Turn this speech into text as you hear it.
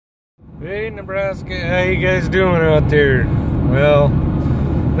Hey Nebraska, how you guys doing out there? Well,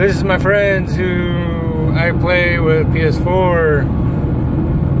 this is my friends who I play with PS4.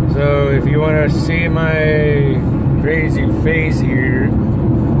 So if you want to see my crazy face here,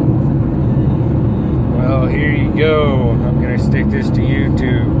 well, here you go. I'm gonna stick this to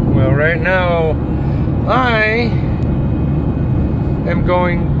YouTube. Well, right now I am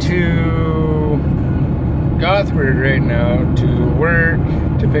going to Gothard right now to work,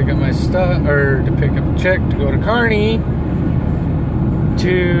 to pick up my stuff, or to pick up a check to go to Kearney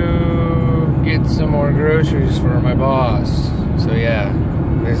to get some more groceries for my boss. So yeah,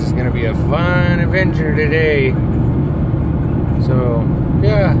 this is gonna be a fun adventure today. So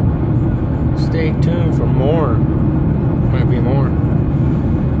yeah, stay tuned for more. Might be more.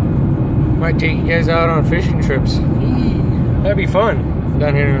 Might take you guys out on fishing trips. That'd be fun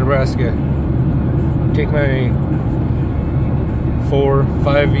down here in Nebraska. Take my 4,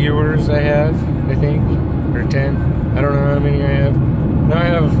 5 viewers I have, I think, or 10. I don't know how many I have. Now I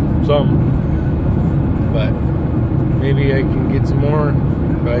have some, but maybe I can get some more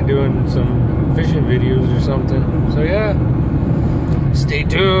by doing some fishing videos or something. So yeah, stay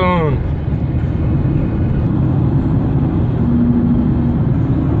tuned.